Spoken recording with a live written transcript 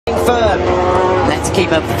third. Let's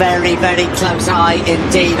keep a very, very close eye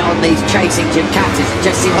indeed on these chasing Ducatis.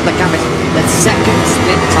 Just see what the cameras. The second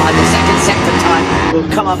split time, the second sector time will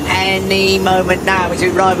come up any moment now as we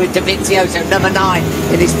ride with Dovizioso. Number 9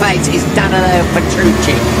 in his face is Danilo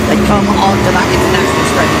Petrucci. They come onto that international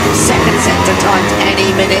straight. Second sector times any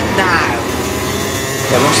minute now.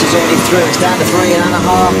 Yeah, Rossi's already through, it's down to 3.5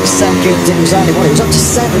 seconds. It was up to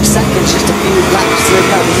 7 seconds just a few laps to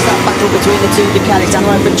go. This is that battle between the two Ducatis.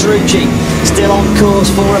 Danilo Petrucci still on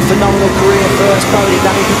course for a phenomenal career first podium.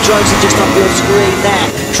 Danilo Petrucci just on your screen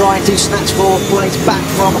there, trying to snatch 4th place back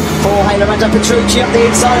from Jorge Lorenzo. Petrucci up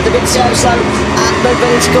the inside of Dovizioso at the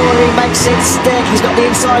village corner. He makes it stick. He's got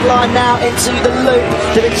the inside line now into the loop.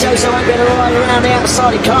 Dovizioso won't be able to ride around the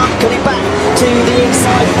outside. He can't cut it back to the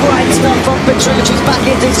inside. Great stuff from Petrucci's back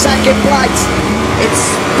into second place.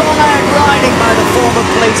 Inspired riding by the former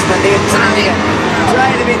policeman, the Italian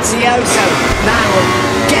Dovizioso. Now will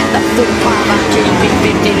get the full power back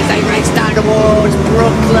GP15 as they race down towards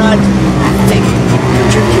Brooklyn. I think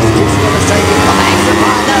Petrucci's just going to say goodbye. Extra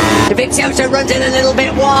partner. Dovizioso runs in a little bit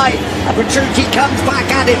wide, and Petrucci comes back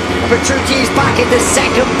at him. Petrucci is back into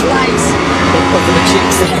second place. Look at the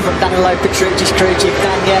cheeks there from Danilo Petrucci's crew chief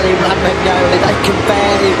Daniele Romagnoli. They can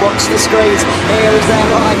barely watch the screens. Here is their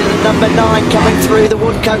rider, the number 9, coming through the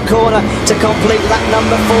Woodcote corner to complete lap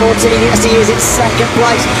number 14. Yes, he is in second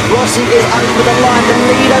place. Rossi is over the line. The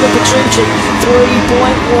lead over Petrucci,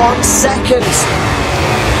 3.1 seconds.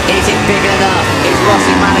 Is it big enough? Is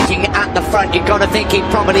Rossi managing it at the front? You've got to think he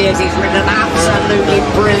probably is. He's ridden an absolutely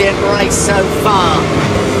brilliant race so far.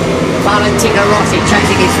 Valentino Rossi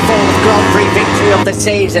chasing his 4th Grand Prix victory of the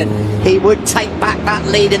season. He would take back that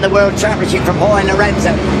lead in the World Championship from Jorge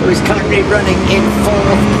Lorenzo, who is currently running in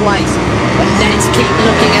 4th place. But let's keep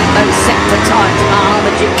looking at those sector times.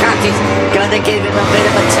 The Ducati's going to give him a bit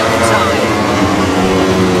of a tough time.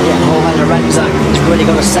 Yeah, Jorge Lorenzo has really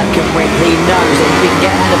got a second win. He knows that if he can get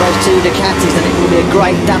out of those two Ducatis, then it will be a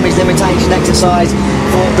great damage limitation exercise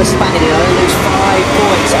for the Spaniard. He'll only lose 5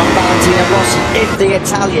 points on Valentino Rossi if the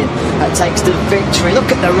Italian takes the victory. Look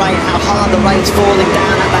at the rain, how hard the rain's falling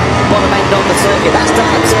down at that bottom end of the circuit. That's down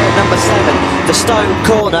at turn number 7, the Stone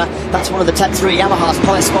Corner. That's one of the Tech 3 Yamahas,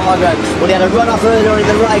 Pole Espargaro. Well, he had a run-off earlier in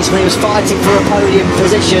the race when he was fighting for a podium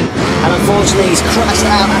position, and unfortunately he's crashed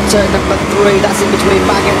out at turn number 3. That's in between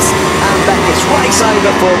Maggotts and Beckett's. Race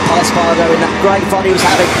over for Pole Espargaro in that great fun he was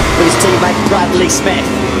having with his teammate Bradley Smith.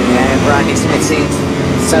 Yeah, Bradley Smith seems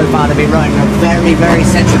so far to be running a very, very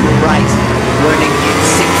sensible race, running in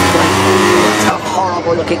 6th place. It's a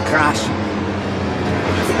horrible looking crash.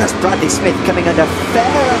 I think that's Bradley Smith coming under a fair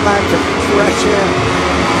amount of pressure.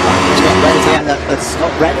 Scott Redding, yeah,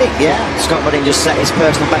 Scott Redding, yeah. Scott Redding just set his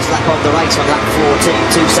personal best lap of the race on lap 14,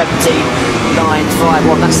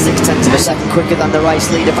 2:17.951. That's 6/10 of a second quicker than the race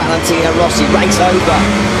leader Valentino Rossi. Race over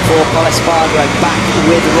for Pole Espargaro, back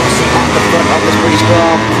with Rossi at the front of this British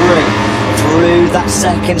Grand Prix. Through that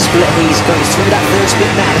second split, he's going through that third split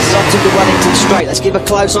now. This is onto the Wellington straight. Let's give a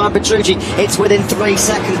close eye on Petrucci. It's within 3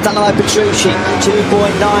 seconds. Danilo Petrucci,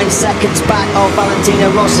 2.9 seconds back of Valentino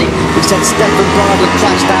Rossi, who said Stefan Bradley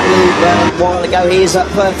crashed that little while ago. He is up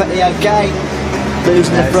perfectly okay.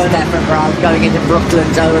 Losing the front. Stefan Bradley going into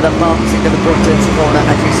Brooklands over the bumps into the Brooklands corner,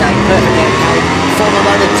 as you say, perfectly okay. Former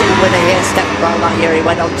Moto2 winner here, Stefan Bradley. Last year he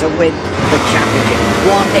went on to win the championship.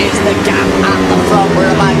 What is the gap at the front?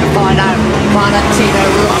 We're about to find out. Valentino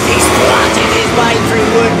Rossi splatting his way through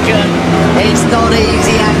Woodcote. It's not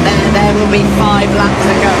easy out there. There will be 5 laps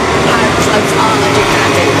to go. How close are the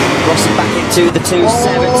Ducati? Rossi back into the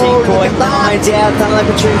 2:17.9. Yeah, Danilo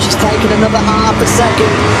Petrucci's taken another half a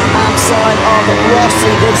second outside of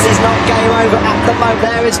Rossi. This is not game over at the moment.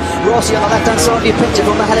 There is Rossi on the left-hand side of your picture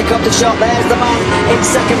from the helicopter shot. There's the man in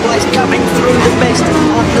second place coming through the mist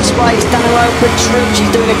on the space. Danilo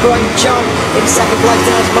Petrucci's doing a great job. In second place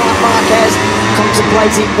there's Marquez,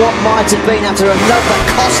 contemplating what might have been after another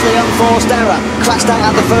costly unforced error. Crashed out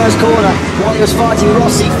at the first corner while he was fighting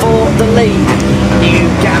Rossi for the lead. New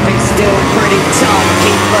gap is still pretty tight.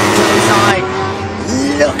 Keep a close eye.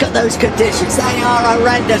 Look at those conditions. They are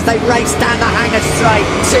horrendous. They race down the hangar straight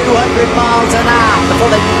 200 miles an hour before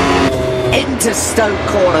they into Stoke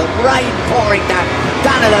Corner. Rain pouring down.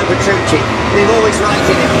 Danilo Petrucci, we've always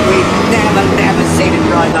rated him. We've never seen him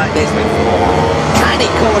ride like this before. Can he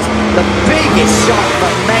cause the biggest shock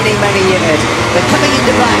for many years? They're coming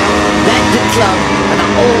into rail, then to club, and an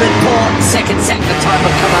all-important second sector time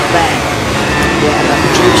will come up there. Yeah,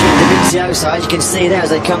 Petrucci and Dovizioso, as you can see there as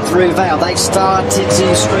they come through Vale, they've started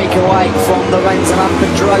to streak away from Lorenzo and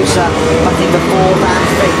Pedrosa, back in the 4th and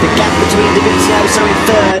 5th. The gap between Dovizioso in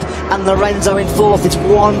 3rd and Lorenzo in fourth. It's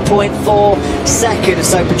 1.4 seconds.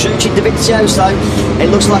 So Petrucci, Dovizioso, it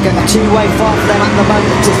looks like a two-way fight for them at the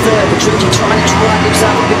moment to third. Petrucci trying to drag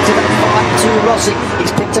himself into that fight to Rossi.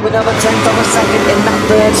 He's picked up another tenth of a second in that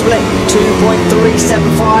third split.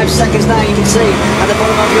 2.375 seconds now, you can see at the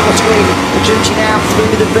bottom of your screen. Petrucci now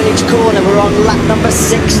through the village corner. We're on lap number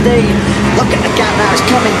 16. Look at the gap now, it's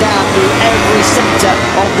coming down through every sector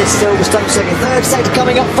of this Silverstone circuit. Third sector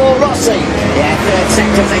coming up for Rossi. Yeah, third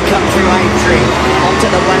sector as they come through A3 onto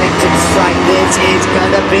the Wellington straight. This is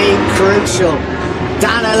going to be crucial.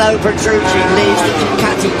 Danilo Petrucci leads the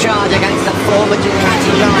Ducati charge against the former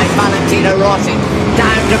Ducati line, Valentino Rossi.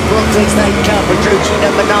 Down to Brooklyn's they come. Petrucci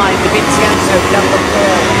number 9, Dovizioso number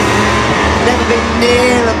 4. Never been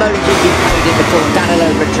near a MotoGP podium before, Danilo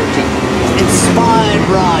Petrucci. Inspired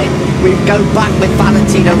ride. We go back with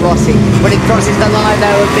Valentino Rossi. When he crosses the line,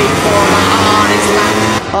 there will be for the hardest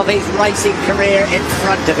lap of his racing career in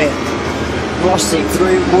front of him. Rossi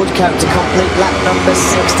through Woodcote to complete lap number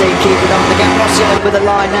 16, keeping on the gap. Rossi over the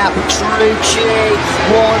line now. Petrucci,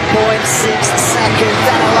 1.6 seconds.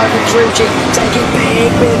 Danilo Petrucci taking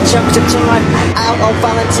big chunks of time out of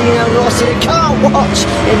Valentino Rossi. They can't watch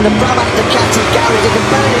in the Brabham Ducati garage. They can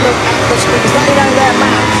barely look at the screens. They know their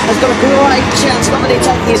man has got a great chance of not only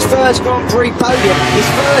taking his first Grand Prix podium, his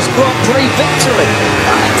first Grand Prix victory.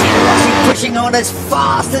 Valentino Rossi pushing on as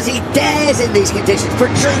fast as he dares in these conditions.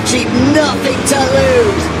 Petrucci, nothing to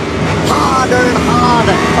lose. Harder and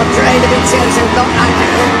harder. Andrea Dovizioso not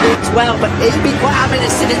acting well, but he'd be quite happy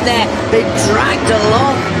to sit in there, being dragged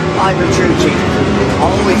along by Petrucci.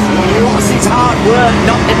 Always lost his hard work,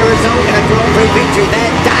 not in a result in a Grand Prix victory.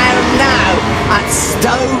 They're down now at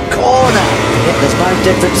Stowe Corner. Yeah, there's no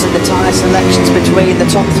difference in the tyre selections between the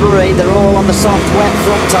top three. They're all on the soft, wet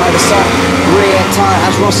front tyre, the soft rear tyre.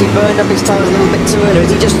 Has Rossi burned up his tyres a little bit too early?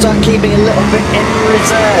 Is he just keeping a little bit in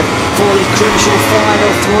reserve for his crucial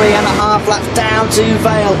final 3.5 laps down to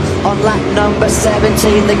Vale on lap number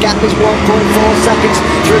 17? The gap is 1.4 seconds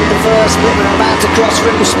through the first split. We're about to cross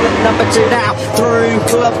through split number 2 now through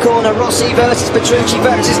Club Corner. Rossi versus Petrucci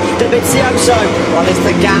versus Dovizioso. What is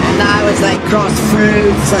the gap now as they cross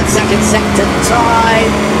through the second sector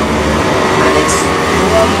time? And it's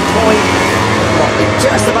 1 point. Well, it's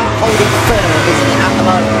just about holding firm, isn't it, at the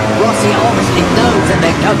moment? Rossi obviously knows that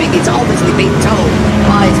they're coming. It's obviously been told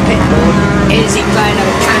by his pit board. Is he playing a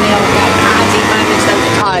canny-old game? Has he managed those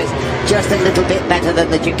tyres? Just a little bit better than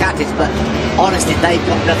the Ducatis, but honestly, they've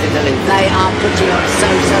got nothing to lose. They are pushing on so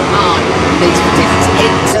hard these conditions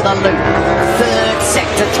into the loop. Third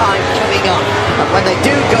sector time coming on. But when they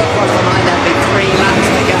do go across the line, there'll be 3 laps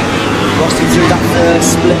to go. Rossi through that third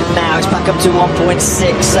split now. It's back up to 1.6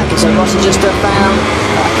 seconds. So Rossi just found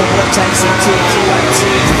a couple of tenths into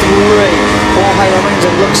T3. Jorge Lorenzo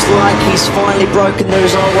looks like he's finally broken the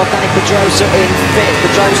resolve of Dani Pedrosa in fifth.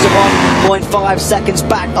 Pedrosa 1.5 seconds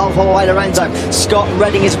back of Jorge Lorenzo. Scott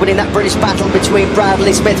Redding is winning that British battle between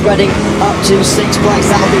Bradley Smith. Redding up to 6th place.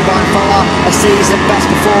 That'll be by far a season best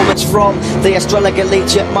performance from the Estrella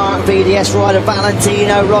Galicia Mark VDS rider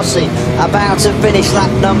Valentino Rossi. About to finish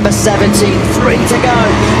lap number 17. 3 to go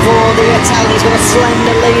for the Italian. He's got a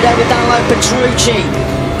slender lead over Danilo Petrucci.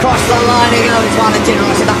 Cross the line he goes, Valentino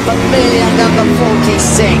Rossi, that familiar number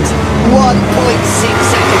 46. 1.6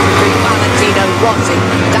 seconds between Valentino Rossi,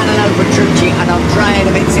 Danilo Petrucci and Andrea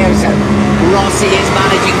Dovizioso. Rossi is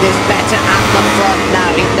managing this better at the front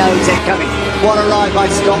now. He knows they're coming. What a ride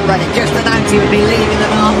by Scott Redding. Just announced he would be leaving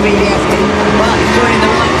the Mark VDS team. Well, he's joining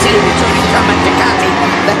the right team. He's joining Truman Ducati.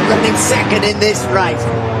 They're running second in this race.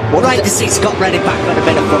 Great to see Scott Redding back on a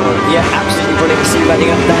bit of form. Yeah, absolutely brilliant to see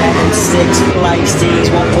Redding up there in 6th place.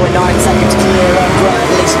 He's 1.9 seconds clear of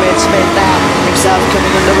Bradley Smith. Smith now himself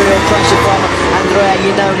coming under real pressure from Andrea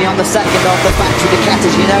Iannone on the second of the factory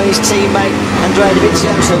Ducatis. You know his teammate Andrea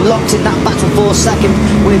Dovizioso locked in that battle for second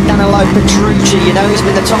with Danilo Petrucci. You know he's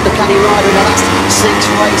been the top Ducati rider in the last 6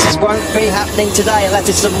 races. Won't be happening today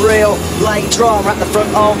unless it's some real late drama at the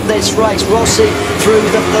front of this race. Rossi through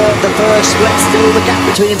the first split, still the gap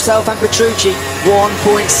between himself and Petrucci.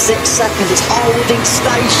 1.6 seconds. It's holding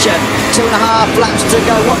station. 2.5 laps to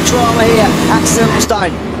go. What drama here at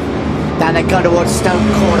Silverstone. Then they go towards Stone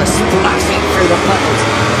Corner, splashing through the puddles.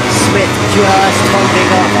 Smith just holding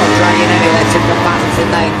up Andrea Iannone. They took the balance in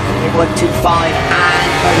there in 1.25 and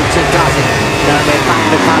Moto does it. Now we're back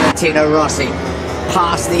with Valentino Rossi.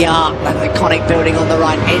 Past the arc, that iconic building on the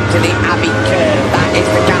right, into the Abbey curve. That is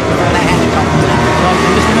the gap from the helicopter. Well,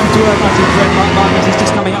 I'm listening on to Marquez. He's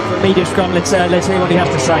just coming up for a media scrum. Let's hear what he has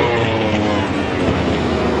to say.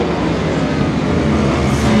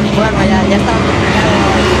 Bueno, ya estaba complicado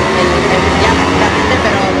el mundial prácticamente,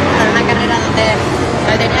 pero en una carrera donde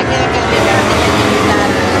Me tenía que explicar, tenía que invitar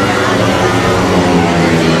al canal.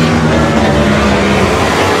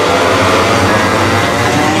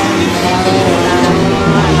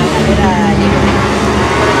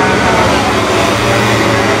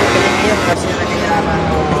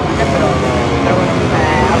 Pero bueno,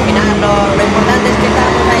 al final lo importante es que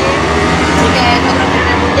estamos ahí. Sí que es otro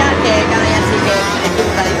primer mundial que cada día sí que es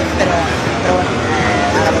un radio, pero bueno,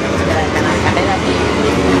 ahora podemos ver el canal carrera y...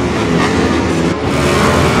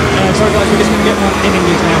 Sorry guys, we're just going to get more in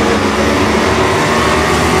English now.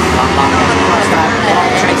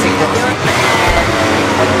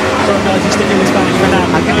 Sorry guys, he's sticking with Spanish for now.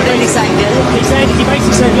 What did he say, Neil? He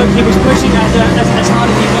basically said, look, he was pushing as hard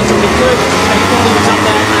as he possibly could, and he thought he was up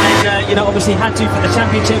there, and you know, obviously had to for the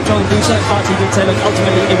championship, trying to do certain parts. He did say, look,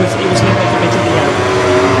 ultimately it was him that committed the error.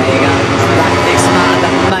 There you go. This man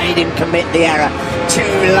that made him commit the error. 2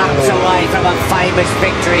 laps away from a famous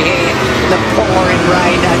victory here in the pouring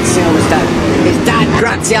rain at Silverstone. His dad,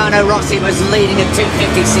 Graziano Rossi, was leading a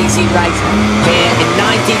 250cc race here in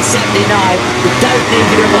 1979. We don't need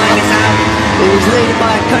to remind us how he was leading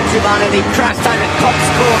by a countryman and he crashed down at Cops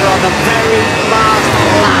Corner on the very last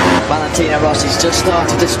lap. Valentino Rossi's just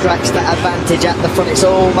started to scratch that advantage at the front. It's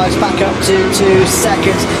almost back up to 2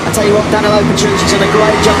 seconds. I tell you what, Danilo Petrucci's done a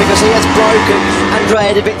great job because he has broken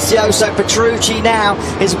Andrea Dovizioso. Petrucci now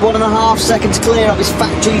is 1.5 seconds clear of his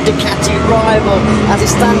factory Ducati rival. As it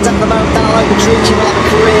stands at the moment, Danilo Petrucci will have a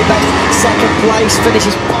career-best second place.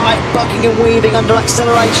 Finishes by bucking and weaving under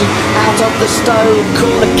acceleration out of the Stone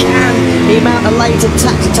corner. Can he mount a late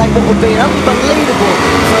attack to take what would be an unbelievable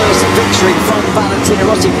first victory from Valentino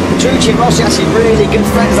Rossi? Petrucci and Rossi actually really good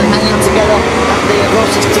friends. They hang out together at the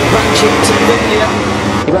Rossi's to branch into India.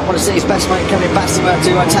 He won't want to see his best mate coming back to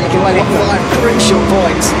take away 5 crucial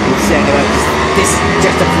points. This is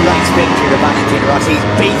just a great victory for Valentino Rossi. He's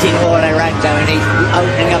beating Jorge Martin and he's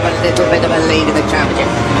opening up a little bit of a lead in the championship.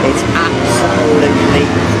 It's absolutely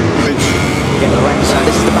crucial. Lorenzo,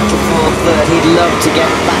 this is the battle for third. He'd love to get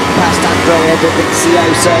back past Andrea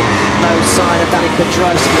Dovizioso. No sign of Danny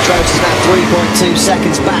Pedrosa. Pedrosa's now 3.2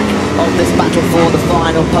 seconds back on this battle for the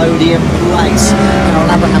final podium place. Carl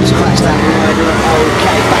Abraham's crashed that rider.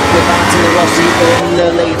 Okay, back with Valentino Rossi in the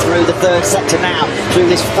lead through the third sector now.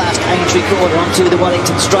 Through this fast entry corner onto the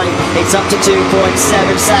Wellington straight. It's up to 2.7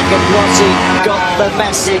 seconds. Rossi got the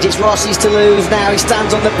message. It's Rossi's to lose now. He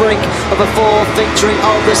stands on the brink of a 4th victory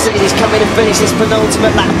of the season. He's coming to finish his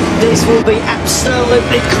penultimate lap. This will be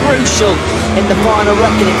absolutely crucial in the final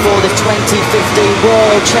reckoning for the 2015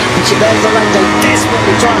 World Championship. There's Lorenzo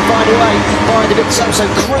desperately trying to find a way behind a bit so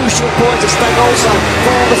crucial point to stake also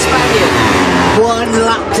for the Spaniard. 1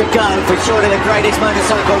 lap to go for surely the greatest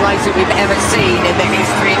motorcycle race that we've ever seen in the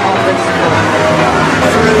history of the sport.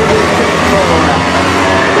 Through the corner,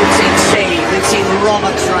 we've seen Sheen, we've seen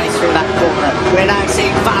Roberts race through that corner. We're now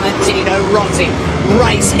seeing Valentino Rossi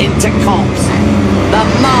race into Cops. The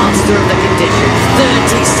master of the conditions,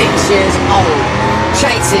 36 years old,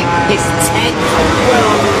 chasing his 10th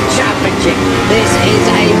World Championship. This is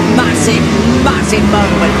a massive, massive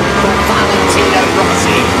moment for Valentino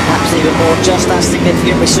Rossi. Perhaps even more just as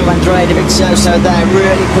significant, we saw Andrea Dovizioso there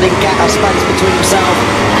really putting space between himself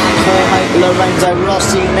and Jorge Lorenzo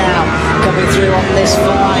Rossi now coming through on this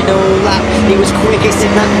final lap. He was quickest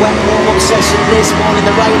in that wet warm-up session this morning.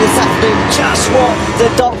 The rain this afternoon, just what the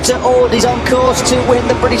doctor ordered. He's on course to win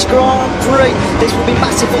the British Grand Prix. This will be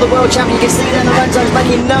massive for the World Champion. You can see there Lorenzo's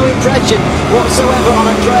making no impression whatsoever on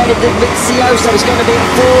Andrea Dovizioso. It's going to be a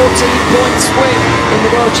 14-point swing in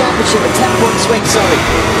the World Championship, a 10-point swing, sorry.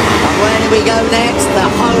 And where do we go next? The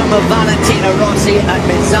home of Valentino Rossi at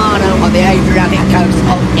Misano on the Adriatic coast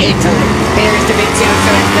of Italy. Here is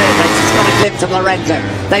Dovizioso in third place. He's got a glimpse of Lorenzo.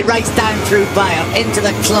 They race down through Vale into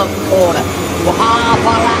the club corner. Well, half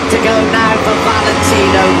a lap to go now for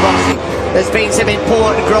Valentino Rossi. There's been some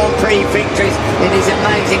important Grand Prix victories in his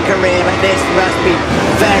amazing career, but this must be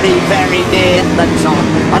very, very near the top.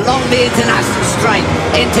 Along the international straight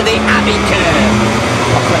into the Abbey curve.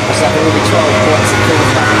 I'll correct myself, it will be 12 points. Of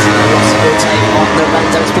course, Valentino Rossi will take on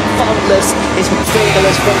Lorenzo. It's been faultless, it's been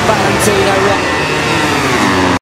fearless from Valentino Rossi.